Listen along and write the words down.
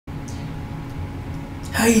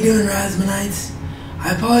How you doing, Rasmanites?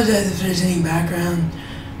 I apologize if there's any background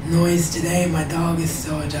noise today. My dog is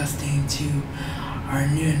still adjusting to our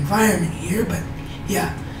new environment here, but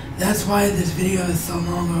yeah, that's why this video is so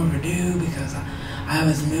long overdue, because I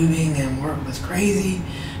was moving and work was crazy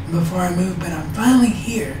before I moved, but I'm finally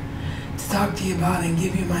here to talk to you about and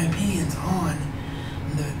give you my opinions on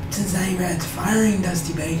the Cincinnati Reds firing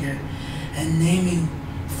Dusty Baker and naming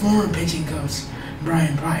former pitching coach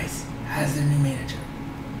Bryan Price as their new manager.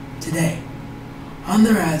 Today, on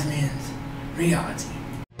the Razman's Reality.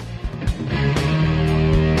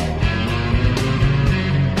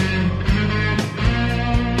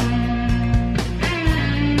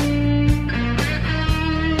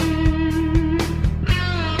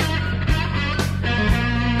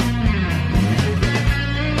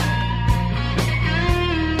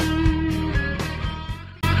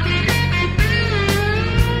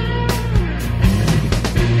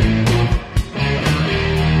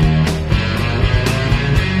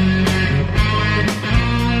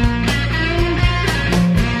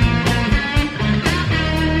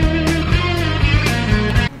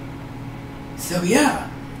 So yeah,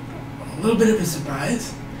 a little bit of a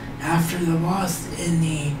surprise after the loss in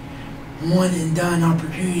the one and done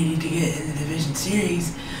opportunity to get in the division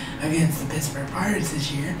series against the Pittsburgh Pirates this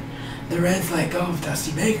year. The Reds let go of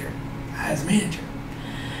Dusty Baker as manager.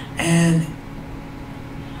 And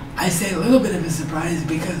I say a little bit of a surprise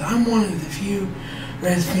because I'm one of the few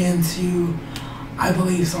Reds fans who I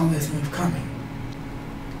believe saw this move coming.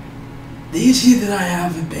 The issue that I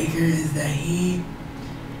have with Baker is that he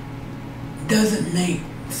doesn't make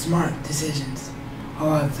smart decisions a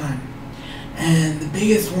lot of the time. And the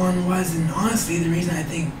biggest one was, and honestly the reason I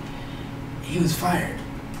think he was fired,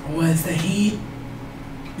 was that he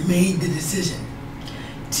made the decision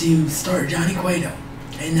to start Johnny Cueto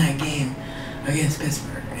in that game against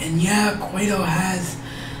Pittsburgh. And yeah, Cueto has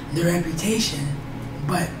the reputation,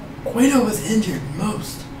 but Cueto was injured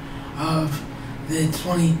most of the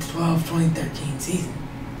 2012-2013 season.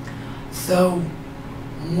 So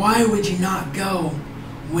why would you not go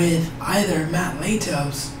with either Matt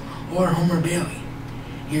Latos or Homer Bailey,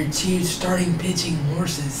 your two starting pitching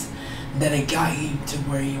horses that had got you to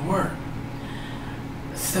where you were?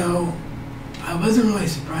 So I wasn't really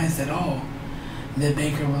surprised at all that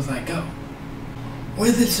Baker was let go.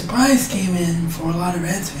 Where the surprise came in for a lot of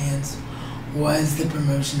Reds fans was the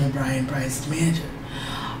promotion of Bryan Price to manager.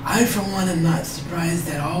 I, for one, am not surprised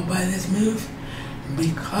at all by this move,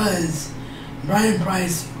 because Bryan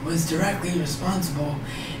Price was directly responsible,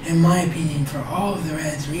 in my opinion, for all of the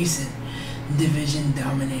Reds' recent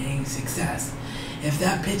division-dominating success. If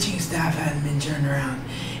that pitching staff hadn't been turned around,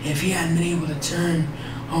 if he hadn't been able to turn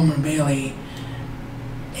Homer Bailey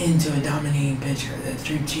into a dominating pitcher that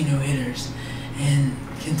threw 2 no-hitters in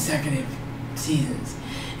consecutive seasons,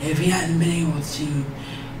 if he hadn't been able to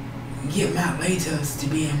get Matt Latos to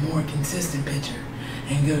be a more consistent pitcher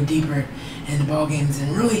and go deeper into ball games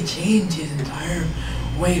and really change his entire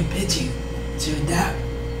way of pitching to adapt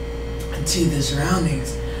to the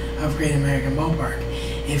surroundings of Great American Ballpark,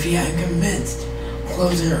 if he hadn't convinced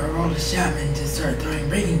closer Aroldis Chapman to start throwing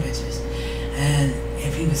breaking pitches, and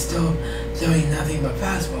if he was still throwing nothing but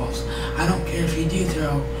fastballs, I don't care if you do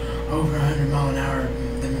throw over 100 mile an hour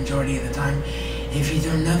the majority of the time, if you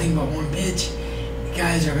throw nothing but one pitch,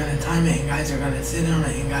 guys are going to time it, and guys are going to sit on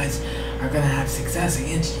it, and guys are going to have success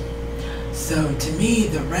against you. So to me,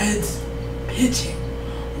 the Reds pitching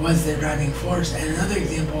was their driving force. And another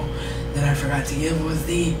example that I forgot to give was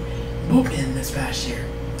the bullpen this past year.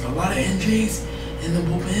 A lot of injuries in the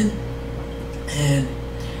bullpen, and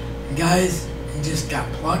guys just got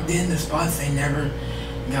plugged into spots they never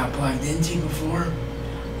got plugged into before.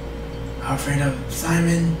 Alfredo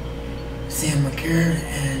Simon, Sam McCure,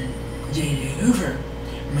 and J.J. Hoover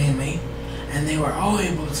mainly, and they were all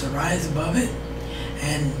able to rise above it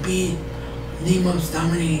and be the most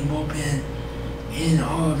dominating bullpen in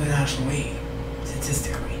all of the National League,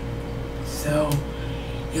 statistically. So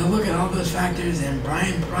you look at all those factors, and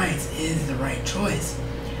Bryan Price is the right choice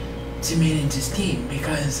to manage his team,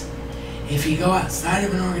 because if you go outside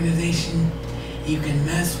of an organization, you can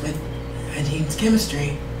mess with a team's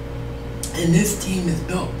chemistry, and this team is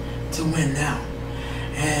built to win now.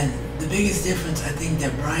 And the biggest difference I think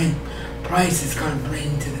that Bryan Price is going to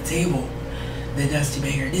bring to the table that Dusty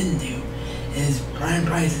Baker didn't do is Bryan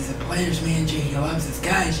Price is a player's manager. He loves his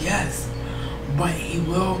guys, yes, but he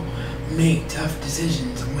will make tough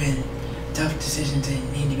decisions when tough decisions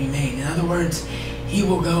need to be made. In other words, he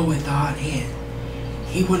will go with the hot hand.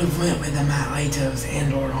 He would have went with a Matt Latos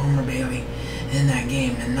and or Homer Bailey in that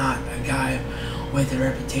game, and not a guy with a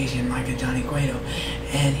reputation like a Johnny Cueto.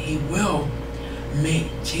 And he will make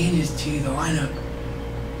changes to the lineup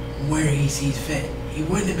where he sees fit. He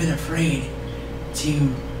wouldn't have been afraid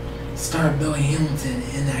to start Billy Hamilton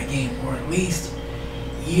in that game, or at least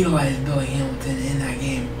utilize Billy Hamilton in that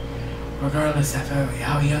game, regardless of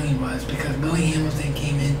how young he was, because Billy Hamilton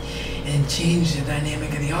came in and changed the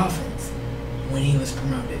dynamic of the offense when he was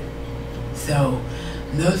promoted. So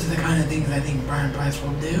those are the kind of things I think Bryan Price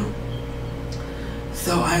will do.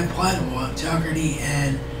 So I applaud Jogarty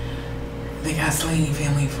and the Castellini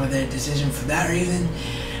family for their decision for that reason.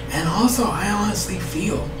 And also, I honestly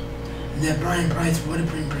feel that Bryan Price would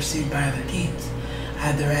have been pursued by other teams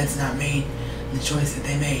had the Reds not made the choice that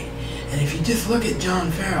they made. And if you just look at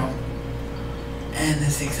John Farrell and the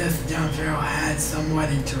success that John Farrell had somewhat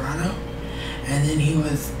in Toronto, and then he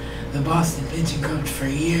was the Boston pitching coach for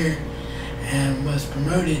a year and was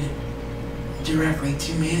promoted directly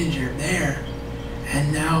to manager there,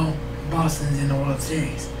 and now Boston's in the World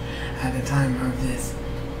Series at the time of this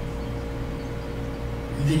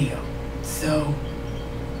video. So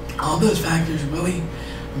all those factors really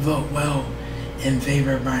vote well in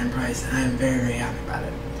favor of Bryan Price, and I'm very, very happy about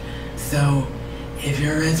it. So if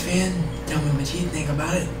you're a Reds fan, tell me what you think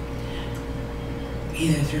about it,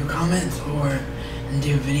 either through comments or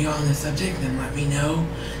do a video on the subject, then let me know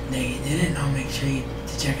that you did it, and I'll make sure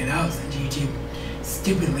to check it out, since YouTube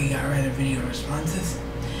stupidly got rid of video responses.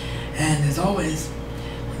 And as always,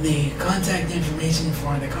 the contact information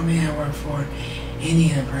for the company I work for,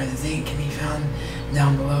 Handi Enterprises Inc., can be found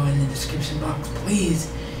down below in the description box.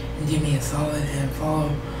 Please do me a solid and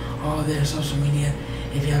follow all of their social media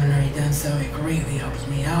if you haven't already done so. It greatly helps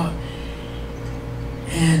me out.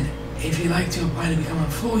 And if you'd like to apply to become a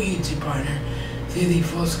full YouTube partner through the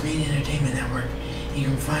Full Screen Entertainment Network, you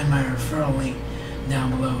can find my referral link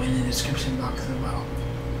down below in the description box as well.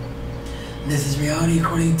 This is reality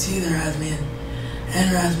according to the Razman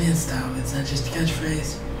and Razman style. It's not just a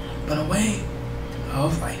catchphrase, but a way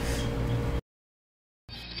of life.